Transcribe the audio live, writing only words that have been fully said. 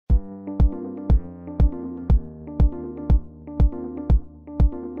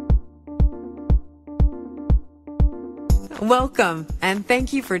Welcome, and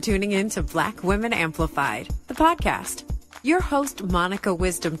thank you for tuning in to Black Women Amplified, the podcast. Your host, Monica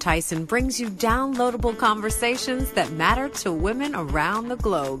Wisdom Tyson, brings you downloadable conversations that matter to women around the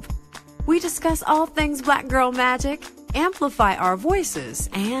globe. We discuss all things Black girl magic, amplify our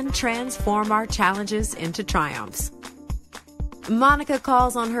voices, and transform our challenges into triumphs. Monica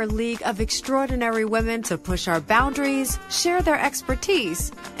calls on her league of extraordinary women to push our boundaries, share their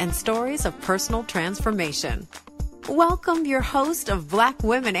expertise, and stories of personal transformation. Welcome your host of Black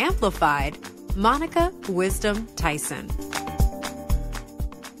Women Amplified, Monica Wisdom Tyson.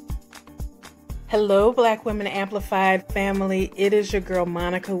 Hello, Black Women Amplified family. It is your girl,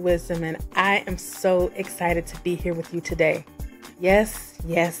 Monica Wisdom, and I am so excited to be here with you today. Yes.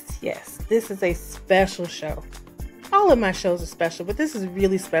 This is a special show. All of my shows are special, but this is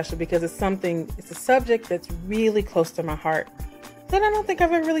really special because it's a subject that's really close to my heart that I don't think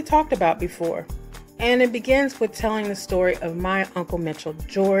I've ever really talked about before. And it begins with telling the story of my Uncle Mitchell,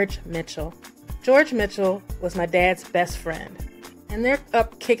 George Mitchell. George Mitchell was my dad's best friend. And they're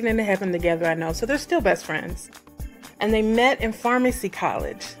up kicking into heaven together, I know, so they're still best friends. And they met in pharmacy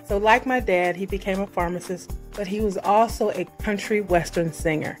college. So like my dad, he became a pharmacist, but he was also a country western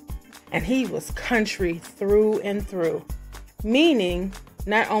singer. And he was country through and through. Meaning,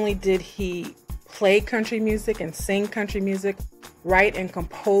 not only did he play country music and sing country music, write and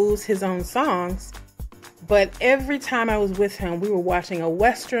compose his own songs, but every time I was with him, we were watching a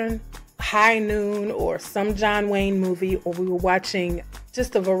Western, High Noon, or some John Wayne movie, or we were watching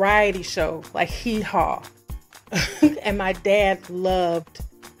just a variety show like Hee Haw. And my dad loved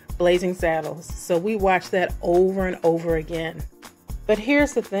Blazing Saddles, so we watched that over and over again. But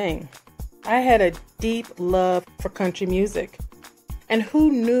here's the thing. I had a deep love for country music. And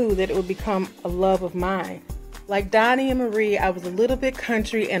who knew that it would become a love of mine? Like Donnie and Marie, I was a little bit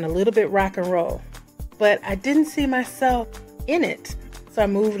country and a little bit rock and roll. But I didn't see myself in it. So I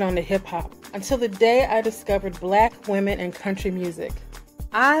moved on to hip hop until the day I discovered Black women and country music.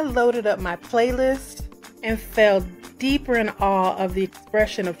 I loaded up my playlist and fell deeper in awe of the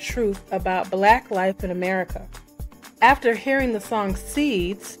expression of truth about Black life in America. After hearing the song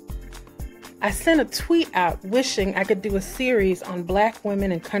Seeds, I sent a tweet out wishing I could do a series on Black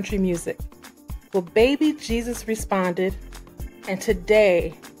women and country music. Well, baby Jesus responded, and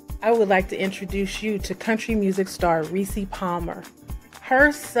today I would like to introduce you to country music star Rissi Palmer.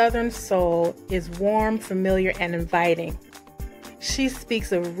 Her Southern soul is warm, familiar, and inviting. She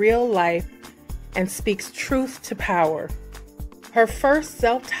speaks of real life and speaks truth to power. Her first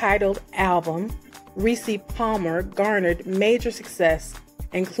self-titled album, Rissi Palmer, garnered major success,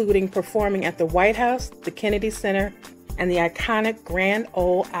 including performing at the White House, the Kennedy Center, and the iconic Grand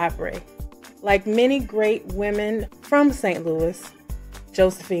Ole Opry. Like many great women from St. Louis,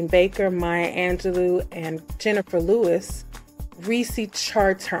 Josephine Baker, Maya Angelou, and Jennifer Lewis, Rissi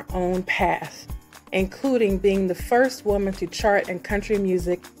charts her own path, including being the first woman to chart in country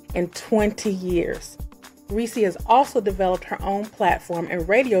music in 20 years. Rissi has also developed her own platform and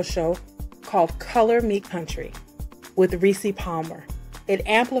radio show called Color Me Country with Rissi Palmer. It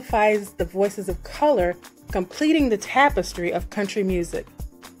amplifies the voices of color, completing the tapestry of country music.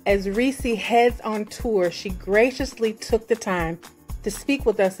 As Rissi heads on tour, she graciously took the time to speak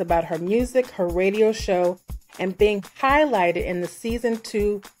with us about her music, her radio show, and being highlighted in the season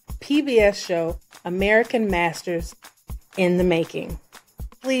 2 PBS show, American Masters in the Making.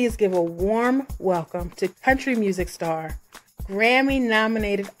 Please give a warm welcome to country music star,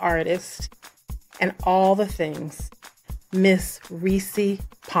 Grammy-nominated artist, and all the things, Miss Rissi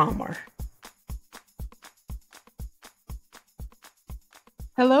Palmer.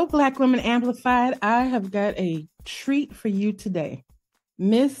 Hello, Black Women Amplified. I have got a treat for you today.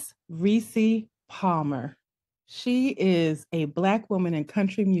 Miss Rissi Palmer. She is a Black woman in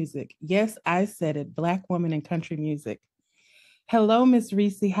country music. Yes, I said it, Black woman in country music. Hello, Miss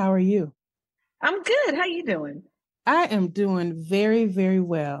Rissi. How are you? I'm good. How you doing? I am doing very, very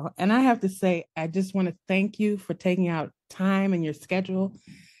well. And I have to say, I just want to thank you for taking out time in your schedule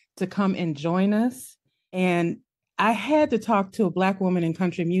to come and join us. And I had to talk to a Black woman in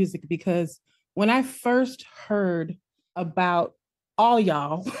country music because when I first heard about all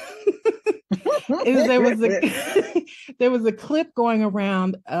y'all, there was a clip going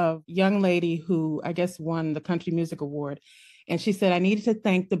around of a young lady who I guess won the Country Music Award. And she said, I needed to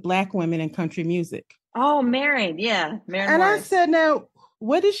thank the Black women in country music. Oh, Marion. Yeah. Marion and Morris. I said, now,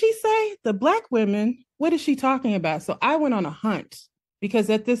 what did she say? The Black women, what is she talking about? So I went on a hunt because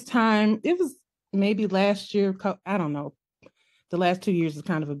at this time, it was maybe last year, I don't know. The last 2 years is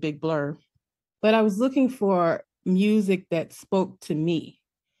kind of a big blur. But I was looking for music that spoke to me.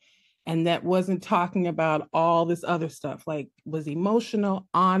 and that wasn't talking about all this other stuff, like was emotional,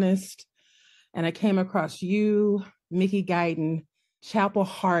 honest. And I came across you, Mickey Guyton, Chapel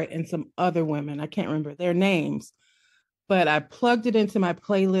Hart, and some other women. I can't remember their names, but I plugged it into my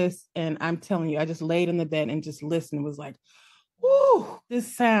playlist. And I'm telling you, I just laid in the bed and just listened. It was like, whoo,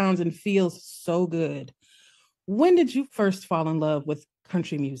 this sounds and feels so good. When did you first fall in love with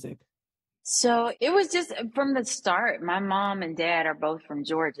country music? So it was just from the start. My mom and dad are both from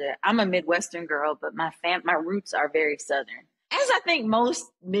Georgia. I'm a Midwestern girl, but my roots are very Southern, as I think most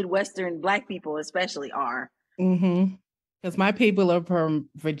Midwestern Black people especially are. Mm-hmm. Because my people are from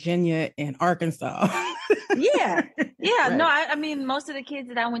Virginia and Arkansas. Yeah. Right. No, I mean, most of the kids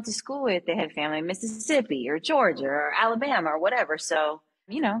that I went to school with, they had family in Mississippi or Georgia or Alabama or whatever. So,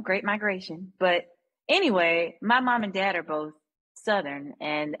 great migration. But anyway, my mom and dad are both Southern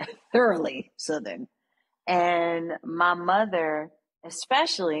and thoroughly Southern. And my mother,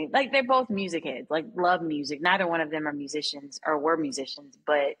 especially, like they're both music heads, like love music. Neither one of them are musicians or were musicians,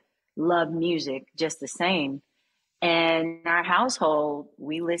 but love music just the same. And in our household,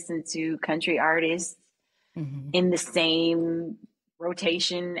 we listen to country artists in the same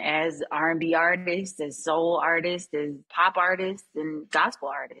rotation as R&B artists, as soul artists, as pop artists, and gospel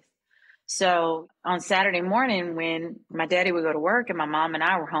artists. So on Saturday morning, when my daddy would go to work and my mom and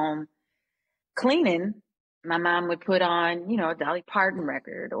I were home cleaning, my mom would put on, a Dolly Parton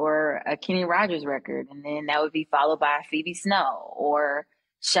record or a Kenny Rogers record. And then that would be followed by Phoebe Snow or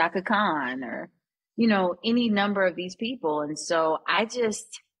Shaka Khan or, any number of these people. And so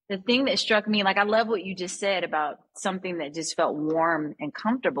the thing that struck me, like I love what you just said about something that just felt warm and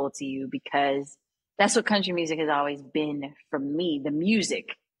comfortable to you, because that's what country music has always been for me. The music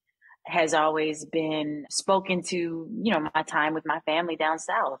has always been spoken to, my time with my family down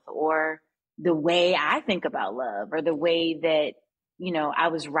south, or the way I think about love, or the way that, I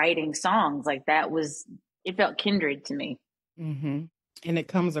was writing songs. Like it felt kindred to me. Mm-hmm. And it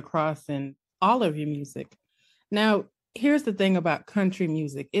comes across in all of your music. Now, here's the thing about country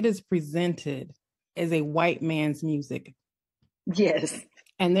music. It is presented as a white man's music. Yes.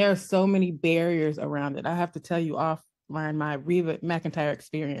 And there are so many barriers around it. I have to tell you offline my Reba McEntire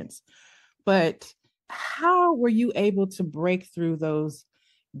experience. But how were you able to break through those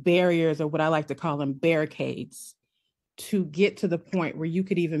barriers, or what I like to call them barricades, to get to the point where you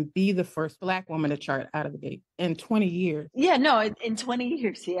could even be the first Black woman to chart out of the gate in 20 years? Yeah, no, in 20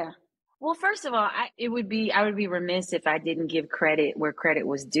 years. Yeah. Well, first of all, I would be remiss if I didn't give credit where credit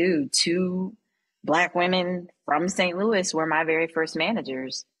was due. To Black women from St. Louis were my very first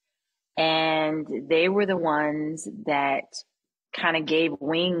managers. And they were the ones that kind of gave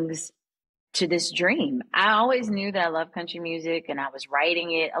wings to this dream. I always knew that I loved country music, and I was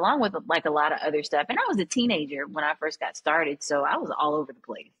writing it along with like a lot of other stuff. And I was a teenager when I first got started, so I was all over the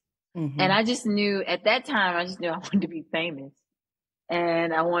place. Mm-hmm. And I just knew at that time, I wanted to be famous.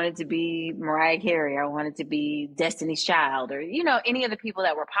 And I wanted to be Mariah Carey. I wanted to be Destiny's Child, or, any of the people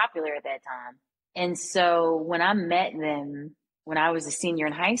that were popular at that time. And so when I met them, when I was a senior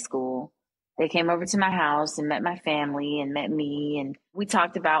in high school, they came over to my house and met my family and met me. And we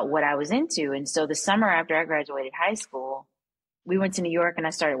talked about what I was into. And so the summer after I graduated high school, we went to New York and I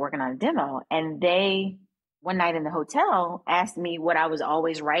started working on a demo. And they, one night in the hotel, asked me what I was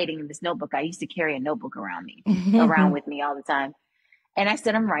always writing in this notebook. I used to carry a notebook around with me all the time. And I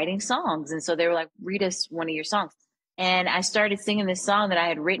said, I'm writing songs. And so they were like, read us one of your songs. And I started singing this song that I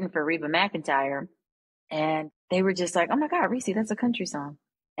had written for Reba McEntire. And they were just like, oh my God, Rissi, that's a country song.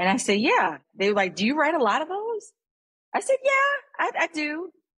 And I said, yeah. They were like, do you write a lot of those? I said, yeah, I do.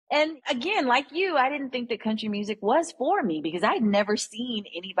 And again, like you, I didn't think that country music was for me, because I'd never seen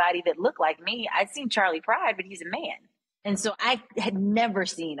anybody that looked like me. I'd seen Charlie Pride, but he's a man. And so I had never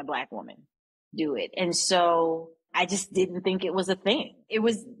seen a Black woman do it. And so I just didn't think it was a thing. It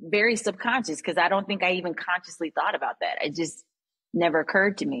was very subconscious, because I don't think I even consciously thought about that. It just never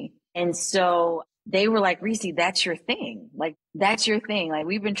occurred to me. And so they were like, Rissi, that's your thing. Like, that's your thing. Like,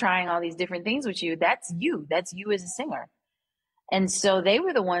 we've been trying all these different things with you. That's you. That's you as a singer. And so they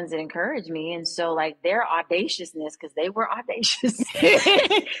were the ones that encouraged me. And so like their audaciousness, because they were audacious.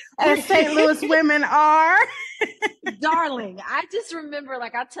 As St. Louis women are. Darling, I just remember,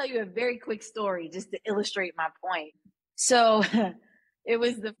 like, I'll tell you a very quick story just to illustrate my point. So it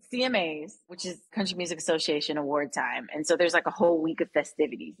was the CMAs, which is Country Music Association award time. And so there's like a whole week of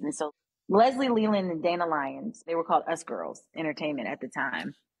festivities. And so Leslie Leland and Dana Lyons, they were called Us Girls Entertainment at the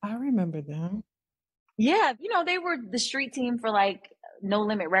time. I remember them. Yeah, they were the street team for like No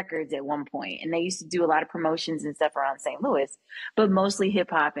Limit Records at one point, and they used to do a lot of promotions and stuff around St. Louis, but mostly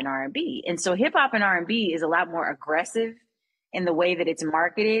hip hop and R&B. And so hip hop and R&B is a lot more aggressive in the way that it's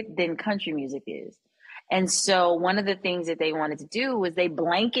marketed than country music is. And so one of the things that they wanted to do was they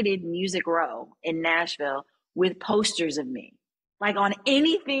blanketed Music Row in Nashville with posters of me. Like on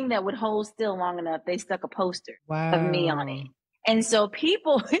anything that would hold still long enough, they stuck a poster of me on it. And so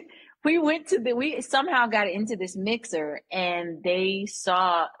people, we somehow got into this mixer and they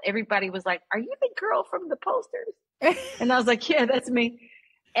saw, everybody was like, "Are you the girl from the posters?" And I was like, "Yeah, that's me."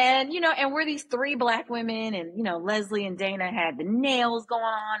 And, and we're these three Black women, and, Leslie and Dana had the nails going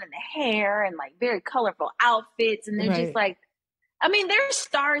on and the hair and like very colorful outfits. And they're just like, they're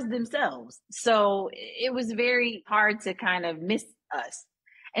stars themselves. So it was very hard to kind of miss us.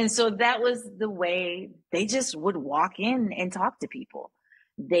 And so that was the way they just would walk in and talk to people.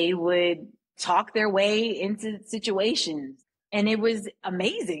 They would talk their way into situations. And it was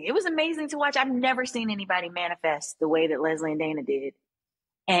amazing. It was amazing to watch. I've never seen anybody manifest the way that Leslie and Dana did.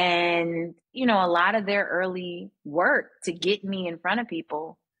 And, a lot of their early work to get me in front of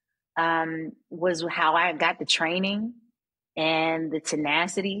people was how I got the training and the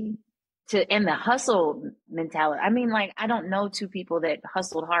tenacity and the hustle mentality. I don't know two people that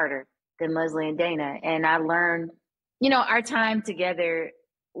hustled harder than Leslie and Dana. And I learned, our time together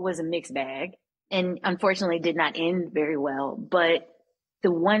was a mixed bag and unfortunately did not end very well. But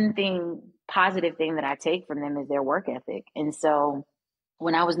the one positive thing that I take from them is their work ethic. And so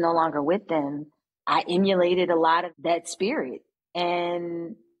when I was no longer with them, I emulated a lot of that spirit.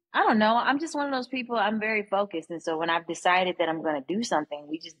 And I don't know, I'm just one of those people, I'm very focused. And so when I've decided that I'm going to do something,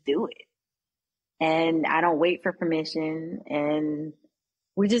 we just do it. And I don't wait for permission. And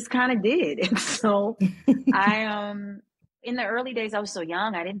we just kind of did. And so in the early days, I was so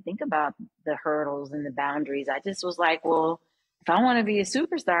young, I didn't think about the hurdles and the boundaries. I just was like, well, if I want to be a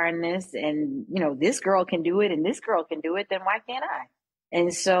superstar in this and, this girl can do it and this girl can do it, then why can't I?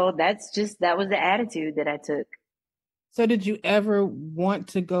 And so that was the attitude that I took. So did you ever want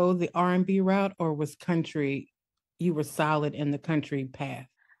to go the R&B route, or was country, you were solid in the country path?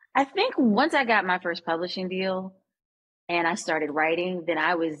 I think once I got my first publishing deal and I started writing, then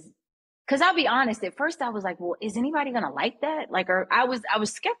because I'll be honest, at first I was like, well, is anybody going to like that? Or I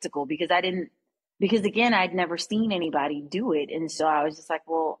was skeptical because again, I'd never seen anybody do it. And so I was just like,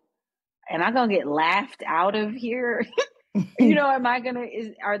 well, am I going to get laughed out of here? Am I going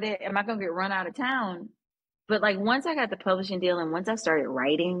to get run out of town? But once I got the publishing deal and once I started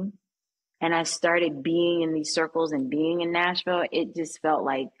writing and I started being in these circles and being in Nashville, it just felt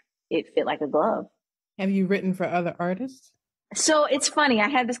like it fit like a glove. Have you written for other artists? So it's funny. I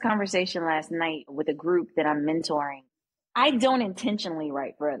had this conversation last night with a group that I'm mentoring. I don't intentionally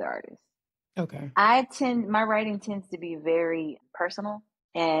write for other artists. Okay. My writing tends to be very personal.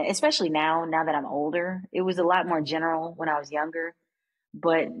 And especially now that I'm older, it was a lot more general when I was younger.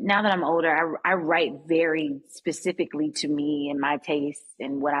 But now that I'm older, I write very specifically to me and my tastes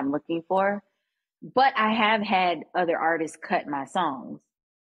and what I'm looking for. But I have had other artists cut my songs.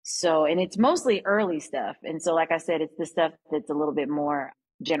 So, and it's mostly early stuff. And so, like I said, it's the stuff that's a little bit more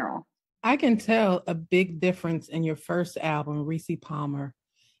general. I can tell a big difference in your first album, Rissi Palmer,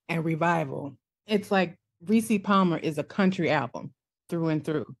 and Revival. It's like Rissi Palmer is a country album through and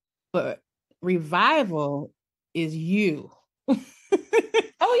through, but Revival is you.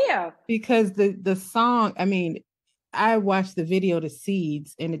 Oh yeah. Because the song, I watched the video to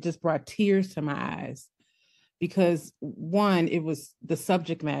Seeds and it just brought tears to my eyes because one, it was the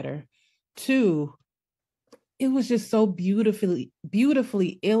subject matter. Two, it was just so beautifully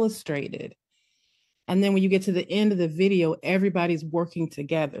illustrated. And then when you get to the end of the video, everybody's working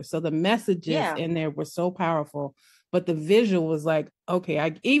together. So the messages in there were so powerful, but the visual was like,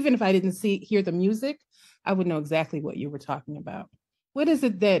 okay, even if I didn't hear the music, I would know exactly what you were talking about. What is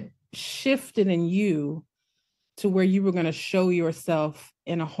it that shifted in you to where you were going to show yourself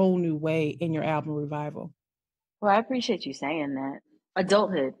in a whole new way in your album Revival? Well, I appreciate you saying that.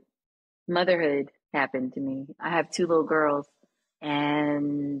 Adulthood, motherhood happened to me. I have 2 little girls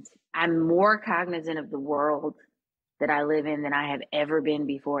and I'm more cognizant of the world that I live in than I have ever been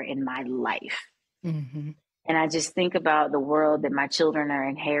before in my life. Mm-hmm. And I just think about the world that my children are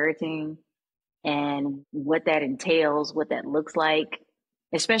inheriting and what that entails, what that looks like,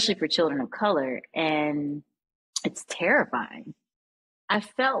 especially for children of color. And it's terrifying. I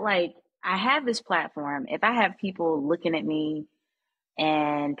felt like I have this platform. If I have people looking at me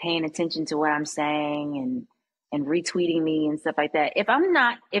and paying attention to what I'm saying and retweeting me and stuff like that, if I'm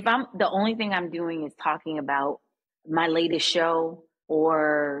the only thing I'm doing is talking about my latest show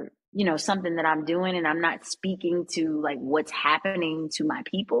or, something that I'm doing and I'm not speaking to what's happening to my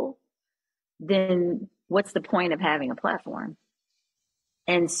people, then what's the point of having a platform?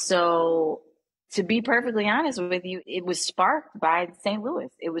 And so to be perfectly honest with you, it was sparked by St. Louis.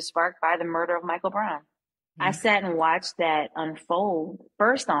 It was sparked by the murder of Michael Brown. I sat and watched that unfold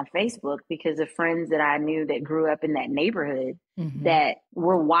first on Facebook because of friends that I knew that grew up in that neighborhood that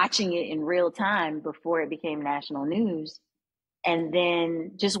were watching it in real time before it became national news. And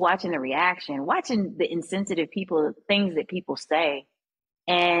then just watching the reaction, watching the insensitive people, things that people say.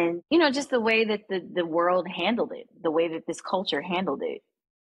 And, you know, just the way that the world handled it, the way that this culture handled it.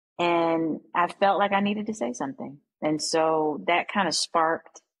 And I felt like I needed to say something. And so that kind of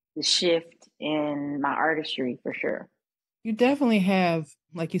sparked the shift in my artistry for sure. You definitely have,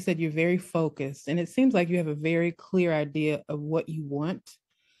 like you said, you're very focused. And it seems like you have a very clear idea of what you want,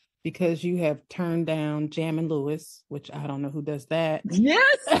 because you have turned down Jam and Lewis, which I don't know who does that.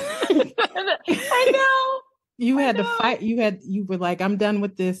 Yes. I know. You had to fight. You were like, I'm done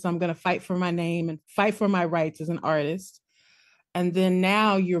with this. So I'm going to fight for my name and fight for my rights as an artist. And then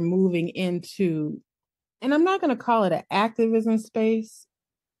now you're moving into, and I'm not going to call it an activism space.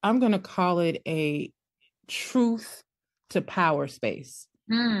 I'm going to call it a truth to power space.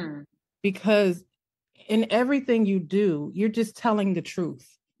 Because in everything you do, you're just telling the truth.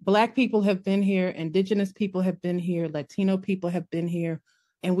 Black people have been here, Indigenous people have been here, Latino people have been here,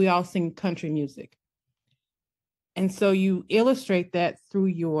 and we all sing country music. And so you illustrate that through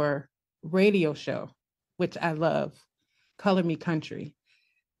your radio show, which I love, Color Me Country.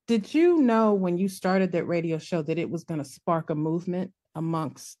 Did you know when you started that radio show that it was going to spark a movement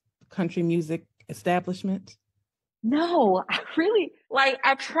amongst country music establishment? No,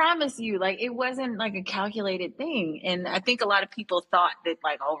 I promise you, like, it wasn't like a calculated thing. And I think a lot of people thought that,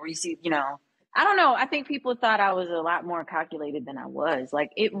 like, oh, Rissi, you know, I don't know. I think people thought I was a lot more calculated than I was.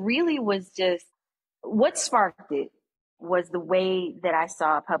 Like, it really was just, what sparked it was the way that I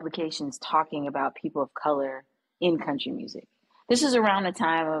saw publications talking about people of color in country music. This is around the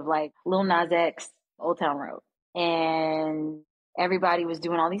time of like Lil Nas X, Old Town Road. And everybody was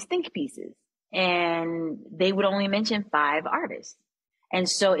doing all these think pieces. And they would only mention 5 artists. And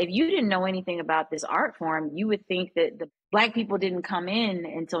so if you didn't know anything about this art form, you would think that the Black people didn't come in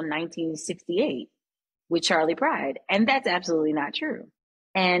until 1968 with Charlie Pride. And that's absolutely not true.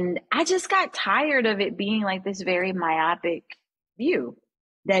 And I just got tired of it being like this very myopic view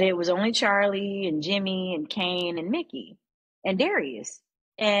that it was only Charlie and Jimmy and Kane and Mickey and Darius.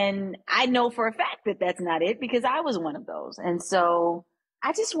 And I know for a fact that that's not it because I was one of those. And so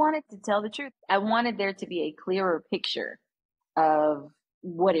I just wanted to tell the truth. I wanted there to be a clearer picture of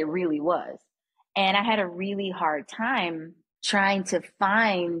what it really was. And I had a really hard time trying to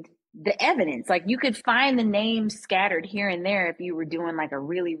find the evidence. Like, you could find the names scattered here and there if you were doing like a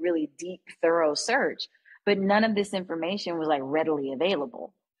really, really deep, thorough search, but none of this information was like readily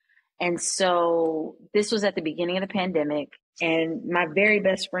available. And so this was at the beginning of the pandemic, and my very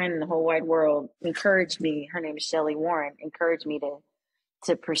best friend in the whole wide world encouraged me. Her name is Shelly Warren, encouraged me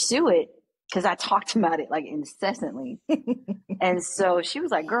to pursue it because I talked about it like incessantly. And so she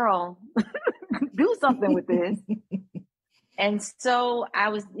was like, girl, do something with this. And so I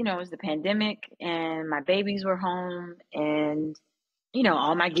was, you know, it was the pandemic and my babies were home and, you know,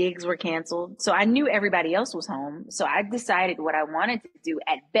 all my gigs were canceled. So I knew everybody else was home. So I decided what I wanted to do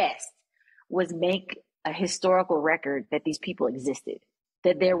at best was make a historical record that these people existed,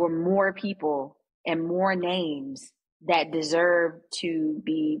 that there were more people and more names that deserved to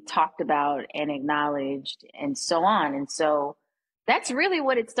be talked about and acknowledged and so on. And so that's really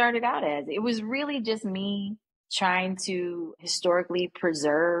what it started out as. It was really just me trying to historically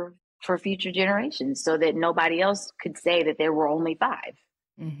preserve for future generations so that nobody else could say that there were only 5.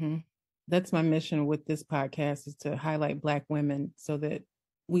 Mm-hmm. That's my mission with this podcast, is to highlight Black women so that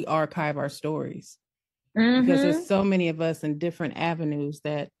we archive our stories. Mm-hmm. Because there's so many of us in different avenues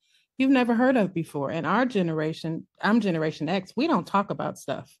that you've never heard of before. And our generation, I'm Generation X, we don't talk about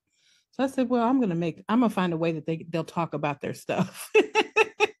stuff. So I said, well, I'm going to find a way that they'll talk about their stuff.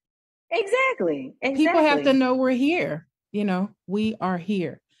 Exactly. People have to know we're here. You know, we are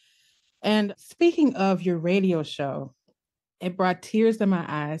here. And speaking of your radio show, it brought tears to my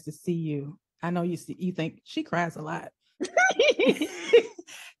eyes to see you. I know you think she cries a lot.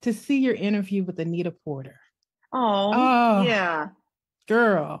 To see your interview with Anita Porter. Oh, yeah.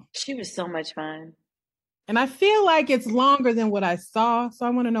 Girl. She was so much fun. And I feel like it's longer than what I saw. So I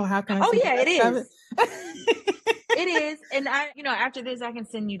want to know, how can I see it is. It is. And after this, I can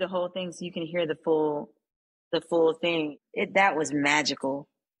send you the whole thing so you can hear the full thing. That was magical.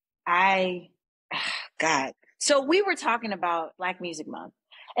 God. So we were talking about Black Music Month.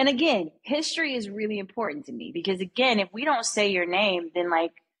 And again, history is really important to me because, again, if we don't say your name, then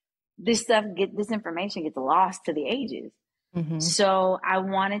like this information gets lost to the ages. Mm-hmm. So I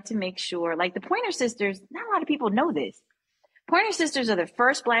wanted to make sure, like the Pointer Sisters, not a lot of people know this. Pointer Sisters are the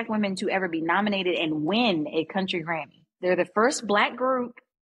first Black women to ever be nominated and win a country Grammy. They're the first Black group.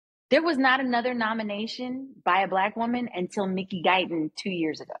 There was not another nomination by a Black woman until Mickey Guyton 2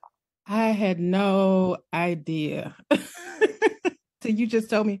 years ago. I had no idea. So you just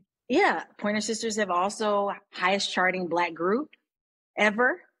told me. Yeah, Pointer Sisters have also highest charting Black group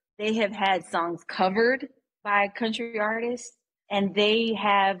ever. They have had songs covered by country artists, and they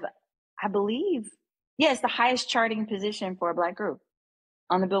have, I believe, yes, the highest charting position for a Black group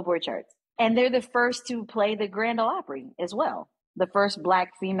on the Billboard charts. And they're the first to play the Grand Ole Opry as well. The first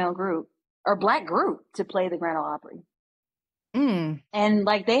Black female group or Black group to play the Grand Ole Opry. Mm. And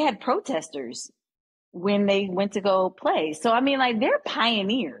like they had protesters when they went to go play. So, I mean, like they're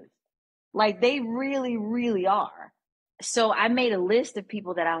pioneers. Like they really, really are. So I made a list of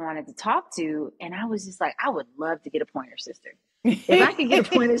people that I wanted to talk to. And I was just like, I would love to get a Pointer Sister. If I could get a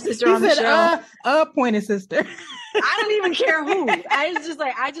Pointer Sister on the show. A Pointer Sister. I don't even care who. I was just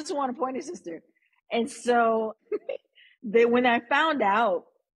like, I just want a Pointer Sister. And so when I found out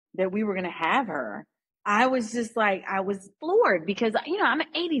that we were going to have her, I was just like, I was floored because, you know, I'm an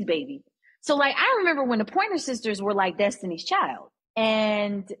 80s baby. So like, I remember when the Pointer Sisters were like Destiny's Child.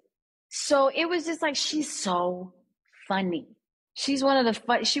 And so it was just like, she's so funny. She's one of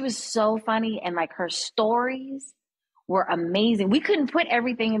the she was so funny. And like her stories were amazing. We couldn't put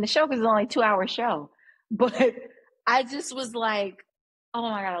everything in the show because it's only a 2-hour show. But I just was like, oh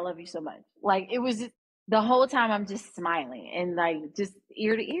my God, I love you so much. Like it was just, the whole time I'm just smiling and like just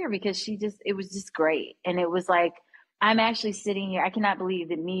ear to ear because it was just great. And it was like, I'm actually sitting here. I cannot believe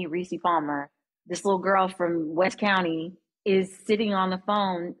that me, Rissi Palmer, this little girl from West County, is sitting on the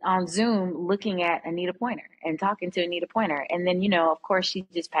phone on Zoom looking at Anita Pointer and talking to Anita Pointer. And then, you know, of course, she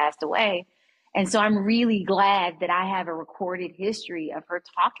just passed away. And so I'm really glad that I have a recorded history of her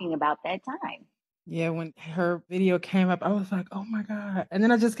talking about that time. Yeah, when her video came up, I was like, oh my God. And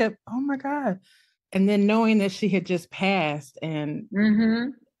then I just kept, oh my God. And then knowing that she had just passed and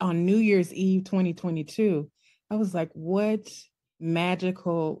on New Year's Eve 2022, I was like, what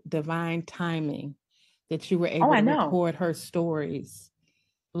magical divine timing that you were able to record her stories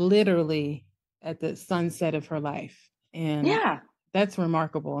literally at the sunset of her life. And yeah, that's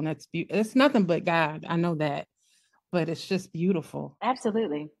remarkable. And it's nothing but God. I know that, but it's just beautiful.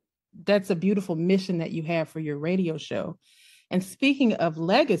 Absolutely. That's a beautiful mission that you have for your radio show. And speaking of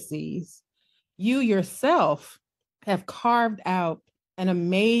legacies, you yourself have carved out an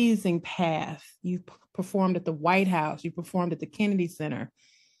amazing path. You performed at the White House. You performed at the Kennedy Center.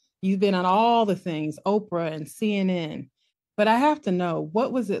 You've been on all the things, Oprah and CNN. But I have to know,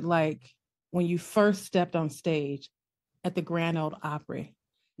 what was it like when you first stepped on stage at the Grand Ole Opry?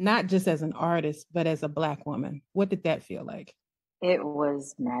 Not just as an artist, but as a Black woman. What did that feel like? It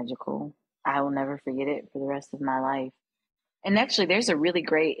was magical. I will never forget it for the rest of my life. And actually, there's a really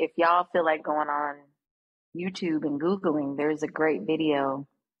great, if y'all feel like going on YouTube and Googling, there's a great video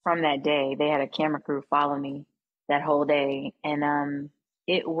from that day. They had a camera crew follow me that whole day. And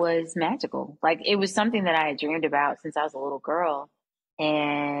it was magical. Like it was something that I had dreamed about since I was a little girl.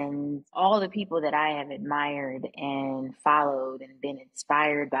 And all the people that I have admired and followed and been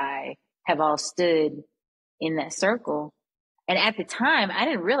inspired by have all stood in that circle. And at the time, I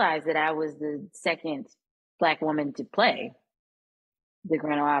didn't realize that I was the second Black woman to play the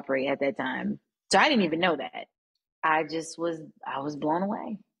Grand Ole Opry at that time. So I didn't even know that. I was blown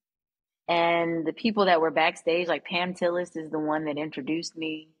away. And the people that were backstage, like Pam Tillis is the one that introduced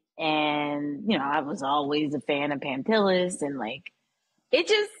me. And, you know, I was always a fan of Pam Tillis. And like,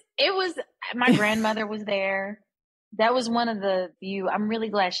 my grandmother was there. That was one of the few, I'm really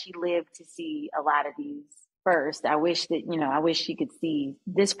glad she lived to see a lot of these first. I wish she could see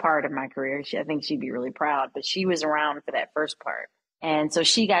this part of my career. I think she'd be really proud, but she was around for that first part. And so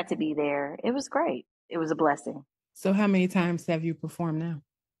she got to be there. It was great. It was a blessing. So how many times have you performed now?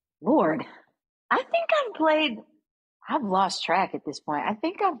 Lord, I think I've lost track at this point. I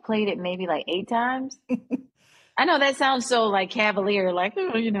think I've played it maybe like 8 times. I know that sounds so like cavalier, like,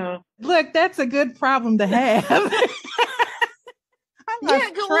 oh, you know. Look, that's a good problem to have. Yeah,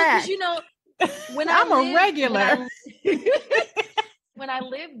 because, you know, when I'm a regular. When I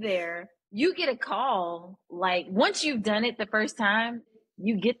lived there, you get a call, like once you've done it the first time,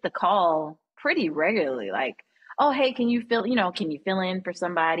 you get the call pretty regularly. Like, oh, hey, can you fill in for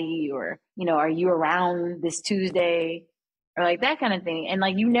somebody? Or, you know, are you around this Tuesday? Or like that kind of thing. And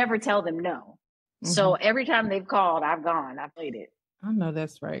like, you never tell them no. Mm-hmm. So every time they've called, I've gone, I played it. I know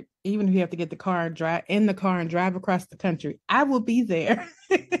that's right. Even if you have to get the car and drive across the country, I will be there.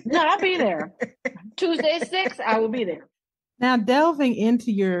 No, I'll be there. Tuesday at 6, I will be there. Now, delving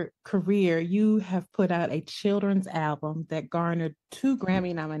into your career, you have put out a children's album that garnered 2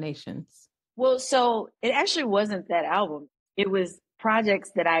 Grammy nominations. Well, so it actually wasn't that album. It was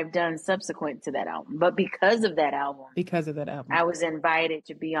projects that I've done subsequent to that album. But because of that album, I was invited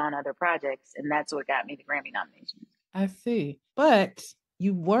to be on other projects, and that's what got me the Grammy nomination. I see. But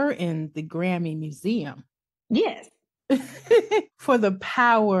you were in the Grammy Museum. Yes. For the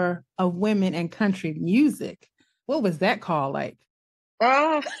power of women and country music. What was that call like?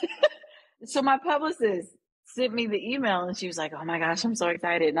 So my publicist sent me the email and she was like, oh my gosh, I'm so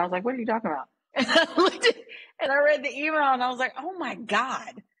excited. And I was like, what are you talking about? And I looked at, and I read the email and I was like, oh my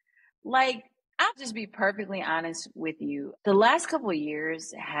God. Like, I'll just be perfectly honest with you. The last couple of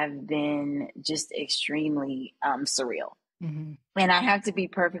years have been just extremely surreal. Mm-hmm. And I have to be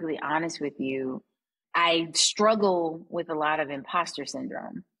perfectly honest with you. I struggle with a lot of imposter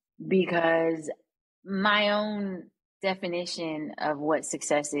syndrome because my own definition of what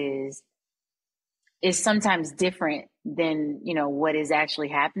success is sometimes different than, you know, what is actually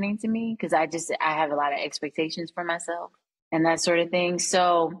happening to me. Cause I have a lot of expectations for myself and that sort of thing.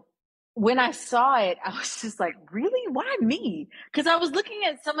 So when I saw it, I was just like, really? Why me? Cause I was looking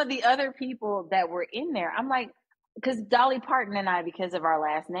at some of the other people that were in there. I'm like, because Dolly Parton and I, because of our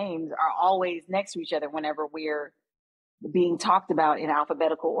last names, are always next to each other whenever we're being talked about in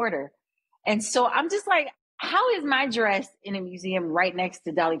alphabetical order. And so I'm just like, how is my dress in a museum right next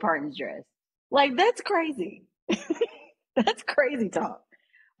to Dolly Parton's dress? Like, that's crazy. That's crazy talk.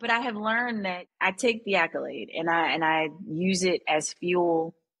 But I have learned that I take the accolade and I use it as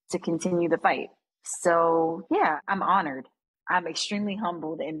fuel to continue the fight. So yeah, I'm honored. I'm extremely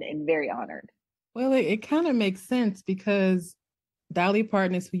humbled and very honored. Well, it kind of makes sense because Dolly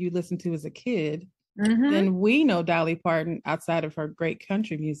Parton is who you listened to as a kid. Mm-hmm. And we know Dolly Parton, outside of her great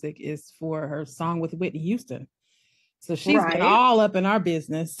country music, is for her song with Whitney Houston. So she's been all up in our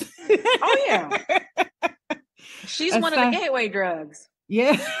business. Oh, yeah. She's one of the gateway drugs.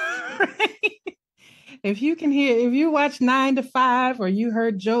 Yeah. If you watch 9 to 5 or you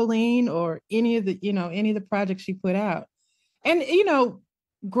heard Jolene or any of the projects she put out. And,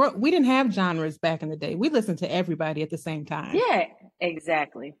 we didn't have genres back in the day. We listened to everybody at the same time. Yeah,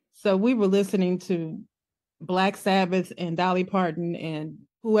 exactly. So we were listening to Black Sabbath and Dolly Parton and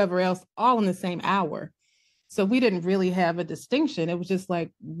whoever else all in the same hour. So we didn't really have a distinction. It was just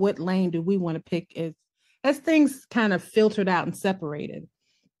like, what lane do we want to pick as things kind of filtered out and separated.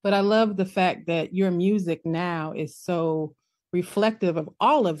 But I love the fact that your music now is so reflective of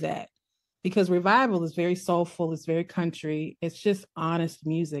all of that. Because Revival is very soulful, it's very country, it's just honest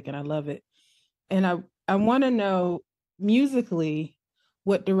music, and I love it. And I want to know, musically,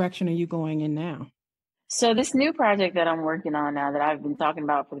 what direction are you going in now? So this new project that I'm working on now that I've been talking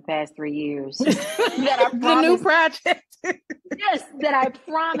about for the past 3 years, the new project, yes, that I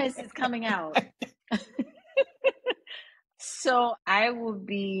promise is coming out. So I will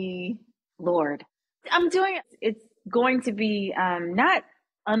be, Lord, I'm doing it. It's going to be not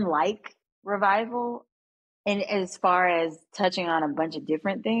unlike Revival, and as far as touching on a bunch of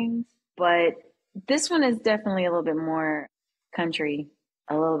different things, but this one is definitely a little bit more country,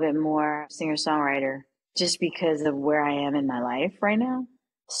 a little bit more singer-songwriter, just because of where I am in my life right now.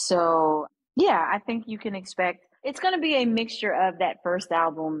 So yeah, I think you can expect it's going to be a mixture of that first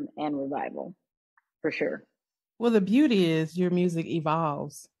album and Revival, for sure. Well, the beauty is your music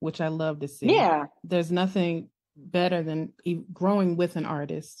evolves, which I love to see. Yeah. There's nothing better than growing with an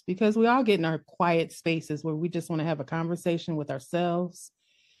artist, because we all get in our quiet spaces where we just want to have a conversation with ourselves.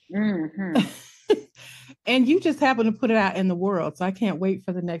 Mm-hmm. And you just happen to put it out in the world. So I can't wait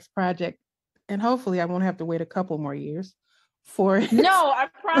for the next project. And hopefully I won't have to wait a couple more years for it. No, I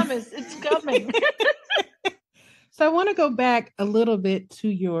promise it's coming. So I want to go back a little bit to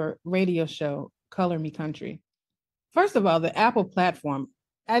your radio show, Color Me Country. First of all, the Apple platform,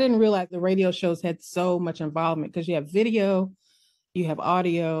 I didn't realize the radio shows had so much involvement, because you have video, you have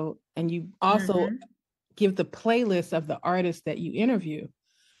audio, and you also give the playlist of the artists that you interview,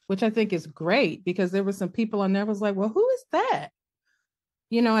 which I think is great, because there were some people on there was like, well, who is that?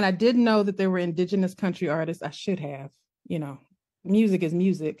 And I didn't know that there were indigenous country artists. I should have, music is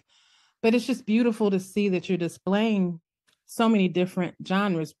music, but it's just beautiful to see that you're displaying so many different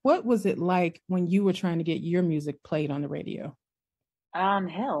genres. What was it like when you were trying to get your music played on the radio?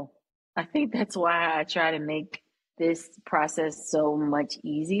 Hell, I think that's why I try to make this process so much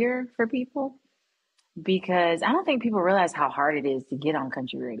easier for people, because I don't think people realize how hard it is to get on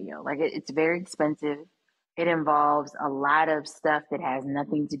country radio. Like, it's very expensive. It involves a lot of stuff that has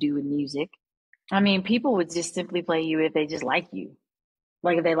nothing to do with music. I mean, people would just simply play you if they just like you.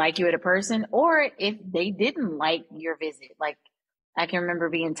 Like if they like you as a person, or if they didn't like your visit. Like I can remember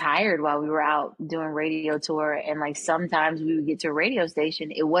being tired while we were out doing radio tour, and like sometimes we would get to a radio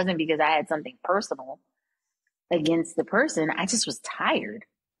station. It wasn't because I had something personal against the person. I just was tired.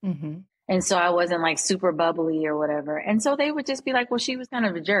 Mm-hmm. And so I wasn't like super bubbly or whatever. And so they would just be like, well, she was kind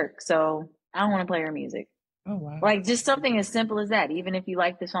of a jerk, so I don't want to play her music. Oh, wow. Like just something as simple as that. Even if you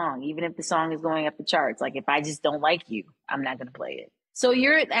like the song, even if the song is going up the charts, like if I just don't like you, I'm not going to play it. So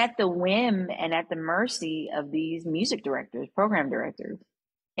you're at the whim and at the mercy of these music directors, program directors.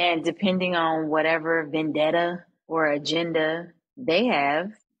 And depending on whatever vendetta or agenda they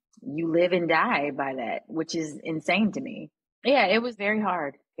have, you live and die by that, which is insane to me. Yeah, it was very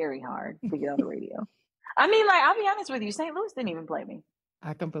hard to get on the radio. I mean, like, I'll be honest with you, St. Louis didn't even play me.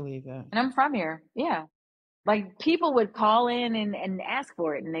 I can believe that. And I'm from here. Yeah. Like people would call in and ask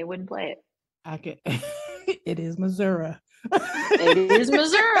for it and they wouldn't play it. I can. It is Missouri. It is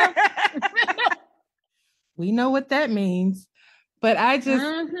Missouri. We know what that means. But I just,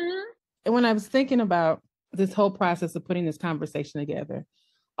 when I was thinking about this whole process of putting this conversation together,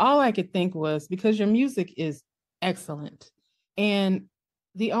 all I could think was, because your music is excellent. And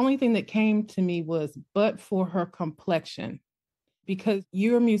the only thing that came to me was, but for her complexion, because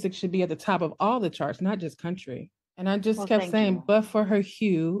your music should be at the top of all the charts, not just country. And I just kept saying, but for her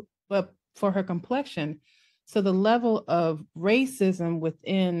hue, but for her complexion. So the level of racism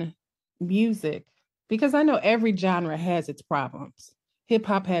within music, because I know every genre has its problems. Hip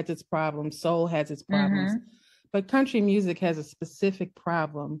hop has its problems, soul has its problems, but country music has a specific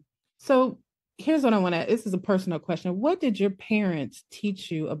problem. So here's what I want to, this is a personal question. What did your parents teach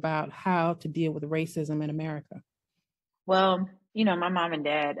you about how to deal with racism in America? Well, you know, my mom and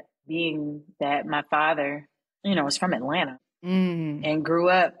dad, being that my father, you know, was from Atlanta and grew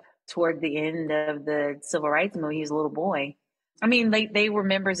up toward the end of the civil rights movement. He was a little boy. I mean, they were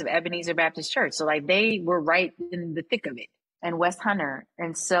members of Ebenezer Baptist Church. So like they were right in the thick of it, and West Hunter.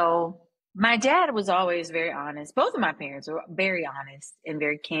 And so my dad was always very honest. Both of my parents were very honest and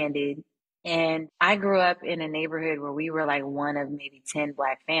very candid. And I grew up in a neighborhood where we were like one of maybe 10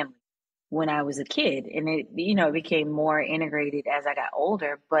 Black families when I was a kid. And it, you know, it became more integrated as I got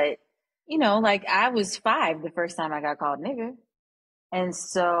older. But, you know, like I was 5 the first time I got called nigger. And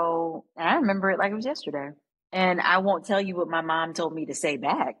so I remember it like it was yesterday. And I won't tell you what my mom told me to say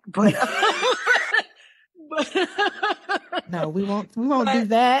back, but no, we won't do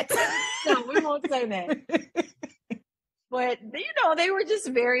that. No, we won't say that. But you know, they were just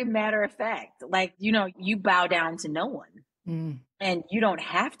very matter of fact. Like, you know, you bow down to no one. And you don't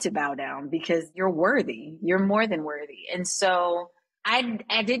have to bow down because you're worthy. You're more than worthy. And so I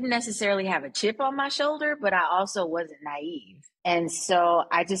didn't necessarily have a chip on my shoulder, but I also wasn't naive. And so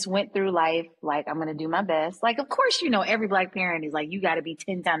I just went through life like, I'm going to do my best. Like, of course, you know, every Black parent is like, you got to be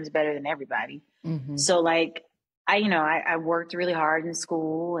 10 times better than everybody. So like, I worked really hard in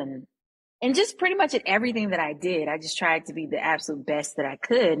school and just pretty much at everything that I did. I just tried to be the absolute best that I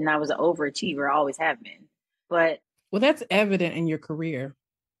could. And I was an overachiever. I always have been. But well, that's evident in your career.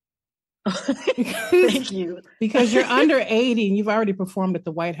 Thank you. Because you're under 80 and you've already performed at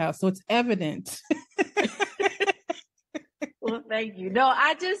the White House. So it's evident. Well, thank you. No,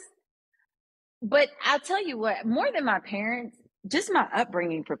 but I'll tell you what, more than my parents, just my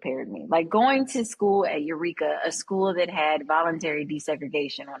upbringing prepared me. Like going to school at Eureka, a school that had voluntary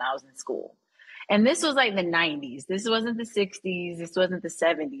desegregation when I was in school. And this was like the 90s. This wasn't the 60s. This wasn't the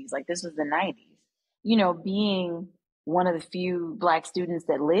 70s. Like this was the 90s. You know, being one of the few Black students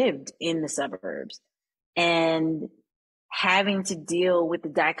that lived in the suburbs and having to deal with the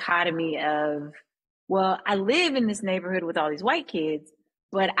dichotomy of, well, I live in this neighborhood with all these white kids,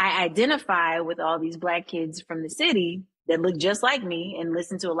 but I identify with all these Black kids from the city that look just like me and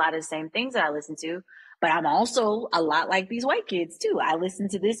listen to a lot of the same things that I listen to. But I'm also a lot like these white kids too. I listen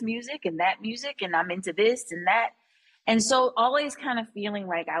to this music and that music and I'm into this and that. And so always kind of feeling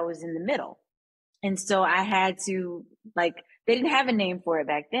like I was in the middle. And so I had to, like, they didn't have a name for it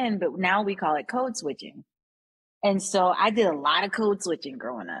back then, but now we call it code switching. And so I did a lot of code switching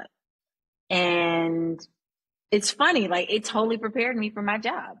growing up. And it's funny, like it totally prepared me for my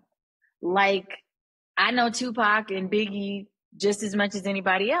job. Like I know Tupac and Biggie just as much as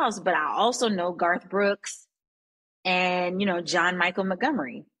anybody else, but I also know Garth Brooks and, you know, John Michael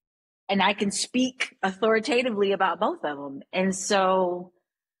Montgomery. And I can speak authoritatively about both of them. And so,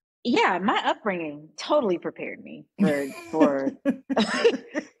 yeah, my upbringing totally prepared me for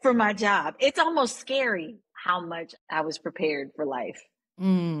for my job. It's almost scary how much I was prepared for life.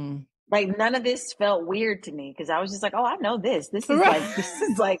 Like none of this felt weird to me because I was just like, oh, I know this. This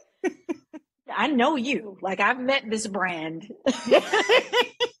is like I know you. Like, I've met this brand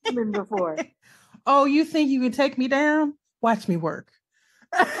before. Oh, you think you can take me down? Watch me work.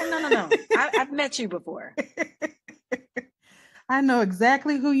 No. I've met you before. I know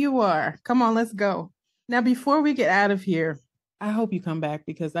exactly who you are. Come on, let's go. Now, before we get out of here, I hope you come back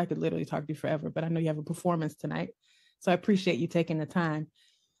because I could literally talk to you forever, but I know you have a performance tonight. So I appreciate you taking the time.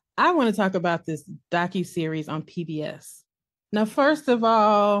 I want to talk about this docu-series on PBS. Now, first of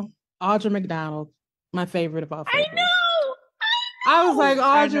all, Audra McDonald, my favorite of all favorites. I was like,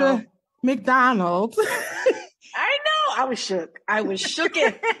 Audra McDonald. I know. I was shook. I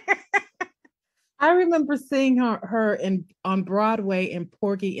remember seeing her on Broadway in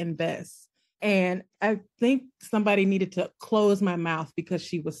Porgy and Bess. And I think somebody needed to close my mouth because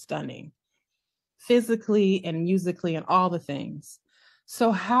she was stunning, physically and musically and all the things.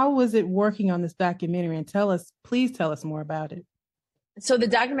 So how was it working on this documentary? And please tell us more about it. So the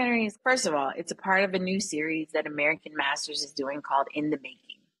documentary is, first of all, it's a part of a new series that American Masters is doing called In the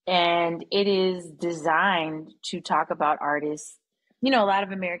Making. And it is designed to talk about artists. You know, a lot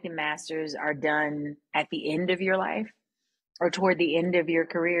of American Masters are done at the end of your life or toward the end of your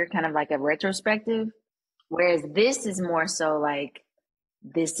career, kind of like a retrospective. Whereas this is more so like,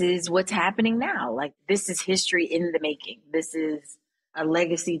 this is what's happening now. Like, this is history in the making. This is a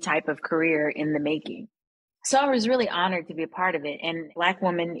legacy type of career in the making. So I was really honored to be a part of it. And Black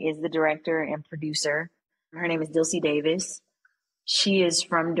Woman is the director and producer. Her name is Dilcy Davis. She is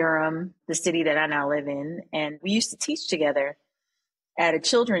from Durham, the city that I now live in. And we used to teach together at a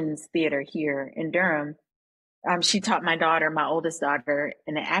children's theater here in Durham. She taught my daughter, my oldest daughter,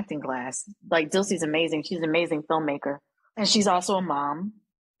 in an acting class. Like, Dilcy's amazing. She's an amazing filmmaker. And she's also a mom.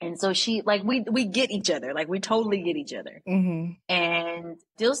 And so we get each other. Like, we totally get each other. Mm-hmm. And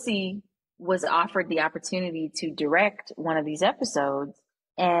Dilcy was offered the opportunity to direct one of these episodes.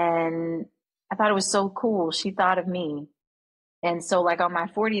 And I thought it was so cool. She thought of me. And so, like, on my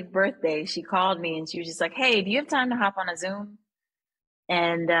 40th birthday, she called me and she was just like, hey, do you have time to hop on a Zoom?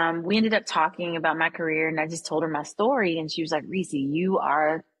 And we ended up talking about my career, and I just told her my story. And she was like, Rissi,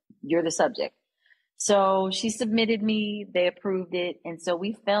 you're the subject. So she submitted me, they approved it. And so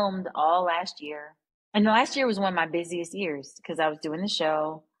we filmed all last year. And last year was one of my busiest years because I was doing the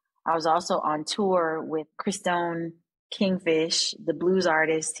show. I was also on tour with Christone Kingfish, the blues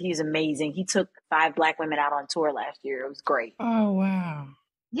artist. He's amazing. He took 5 Black women out on tour last year. It was great. Oh, wow.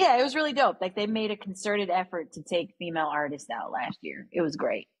 Yeah, it was really dope. Like, they made a concerted effort to take female artists out last year. It was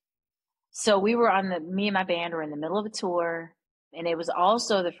great. So me and my band were in the middle of a tour. And it was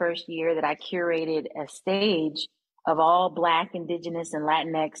also the first year that I curated a stage of all Black, Indigenous, and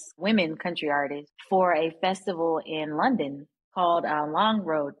Latinx women country artists for a festival in London called Long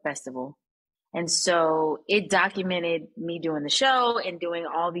Road Festival. And so it documented me doing the show and doing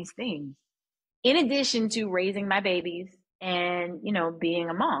all these things, in addition to raising my babies and, you know, being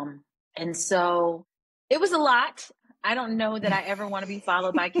a mom. And so it was a lot. I don't know that I ever want to be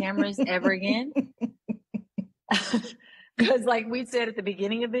followed by cameras ever again. Because, like we said at the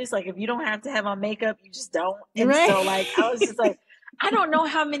beginning of this, like, if you don't have to have on makeup, you just don't. And right. So, like, I was just like, I don't know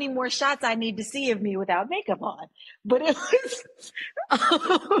how many more shots I need to see of me without makeup on. But it was,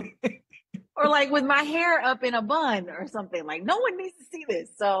 or like with my hair up in a bun or something. Like, no one needs to see this.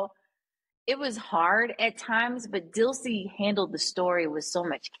 So it was hard at times, but Dilcy handled the story with so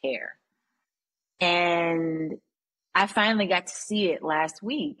much care. And I finally got to see it last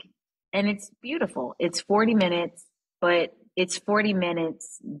week. And it's beautiful. It's 40 minutes, but it's 40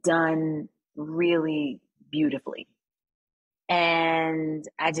 minutes done really beautifully. And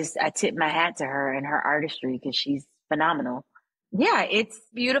I tip my hat to her and her artistry because she's phenomenal. Yeah, it's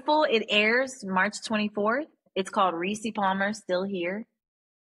beautiful. It airs March 24th. It's called Rissi Palmer, Still Here.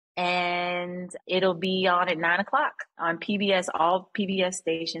 And it'll be on at 9 o'clock on PBS, all PBS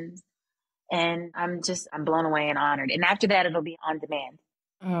stations. And I'm blown away and honored. And after that, it'll be on demand.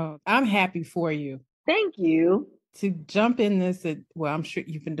 Oh, I'm happy for you. Thank you. To jump in this, I'm sure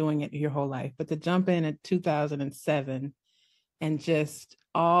you've been doing it your whole life, but to jump in at 2007 and just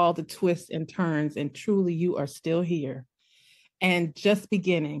all the twists and turns, and truly you are still here and just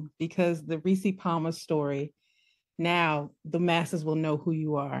beginning, because the Rissi Palmer story, now the masses will know who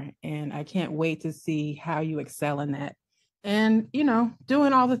you are. And I can't wait to see how you excel in that. And, you know,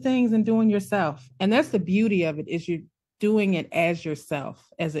 doing all the things and doing yourself. And that's the beauty of it, is you're doing it as yourself,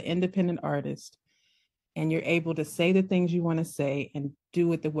 as an independent artist. And you're able to say the things you want to say and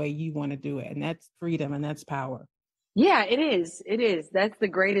do it the way you want to do it. And that's freedom and that's power. Yeah, it is. It is. That's the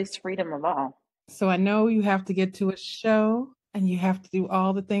greatest freedom of all. So I know you have to get to a show and you have to do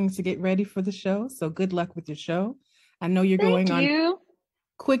all the things to get ready for the show. So good luck with your show. I know you're going on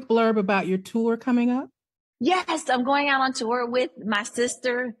quick blurb about your tour coming up? Yes, I'm going out on tour with my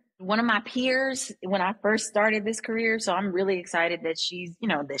sister, one of my peers when I first started this career. So I'm really excited that she's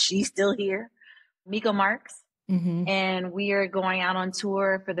still here, Miko Marks. Mm-hmm. And we are going out on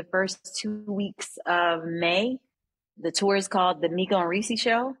tour for the first 2 weeks of May. The tour is called the Miko and Rissi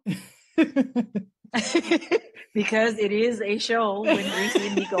Show. Because it is a show when Rissi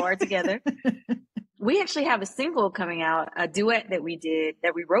and Miko are together. We actually have a single coming out, a duet that we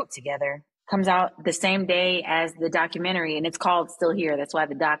wrote together. Comes out the same day as the documentary, and it's called Still Here. That's why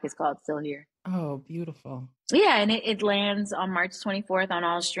the doc is called Still Here. Oh, beautiful. Yeah, and it lands on March 24th on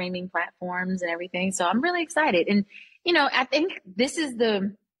all streaming platforms and everything. So I'm really excited. And, I think this is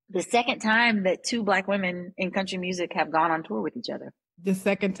the second time that two Black women in country music have gone on tour with each other. The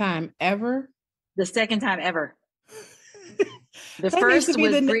second time ever? The second time ever. The first was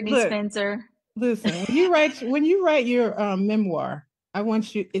Brittany Spencer. Listen, when you write your memoir, I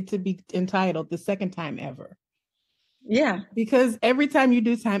want it to be entitled The Second Time Ever. Yeah. Because every time you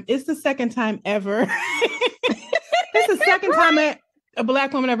do time, it's the second time ever. It's the second time a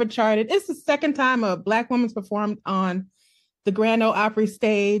Black woman ever charted. It's the second time a Black woman's performed on the Grand Ole Opry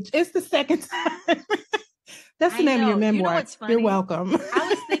stage. It's the second time. That's the name of your memoir. You know what's funny? You're welcome. I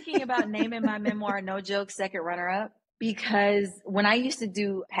was thinking about naming my memoir, No Joke, Second Runner-Up, because when I used to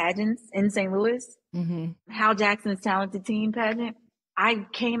do pageants in St. Louis, Hal Jackson's Talented Teen pageant, I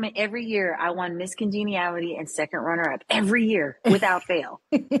came in every year. I won Miss Congeniality and second runner-up every year without fail.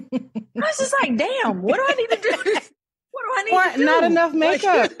 I was just like, damn, what do I need to do? What do I need to do? Not enough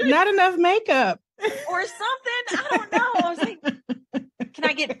makeup. Not enough makeup. Or something. I don't know. I was like, can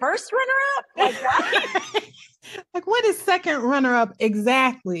I get first runner-up? Like, why? Like, what is second runner-up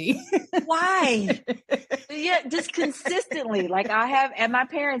exactly? Why? Yeah, just consistently. Like, I have at my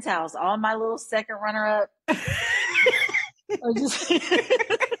parents' house, all my little second runner-up.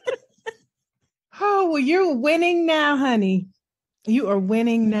 Oh, well, you're winning now, honey. You are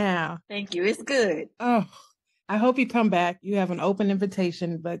winning now. Thank you. It's good. Oh, I hope you come back. You have an open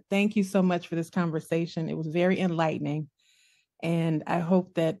invitation, but thank you so much for this conversation. It was very enlightening. And I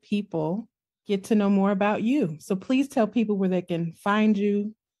hope that people get to know more about you. So please tell people where they can find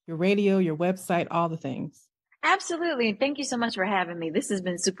you, your radio, your website, all the things. Absolutely. Thank you so much for having me. This has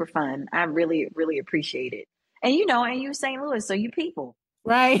been super fun. I really, really appreciate it. And you St. Louis, so you people.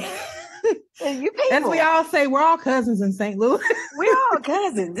 Right. You people. As we all say, we're all cousins in St. Louis. We're all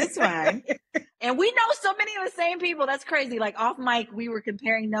cousins. It's fine. And we know so many of the same people. That's crazy. Like off mic, we were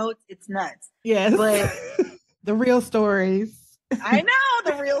comparing notes. It's nuts. Yes. But the real stories. I know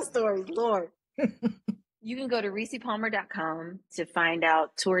the real stories, Lord. You can go to rissipalmer.com to find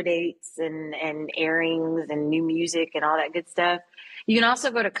out tour dates and airings and new music and all that good stuff. You can also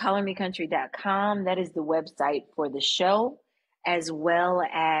go to colormecountry.com. That is the website for the show, as well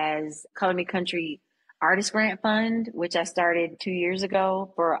as Color Me Country Artist Grant Fund, which I started 2 years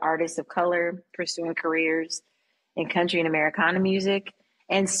ago for artists of color pursuing careers in country and Americana music,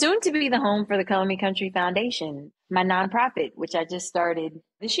 and soon to be the home for the Color Me Country Foundation, my nonprofit, which I just started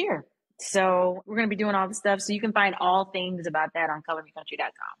this year. So we're going to be doing all the stuff. So you can find all things about that on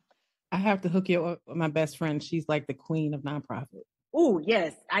colormecountry.com. I have to hook you up with my best friend. She's like the queen of nonprofit. Oh,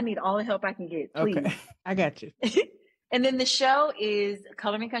 yes. I need all the help I can get. Please. Okay. I got you. And then the show is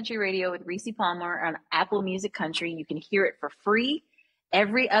Color Me Country Radio with Rissi Palmer on Apple Music Country. You can hear it for free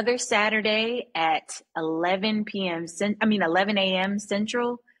every other Saturday at 11 a.m.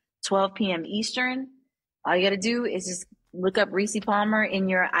 Central, 12 p.m. Eastern. All you got to do is just look up Rissi Palmer in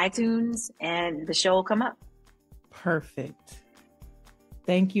your iTunes and the show will come up. Perfect.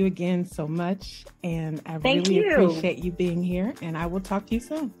 Thank you again so much. And I really appreciate you being here. And I will talk to you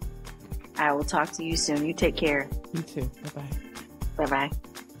soon. I will talk to you soon. You take care. You too. Bye-bye. Bye-bye.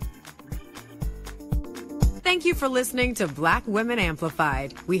 Thank you for listening to Black Women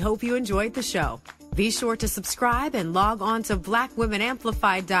Amplified. We hope you enjoyed the show. Be sure to subscribe and log on to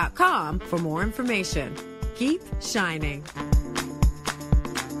blackwomenamplified.com for more information. Keep shining.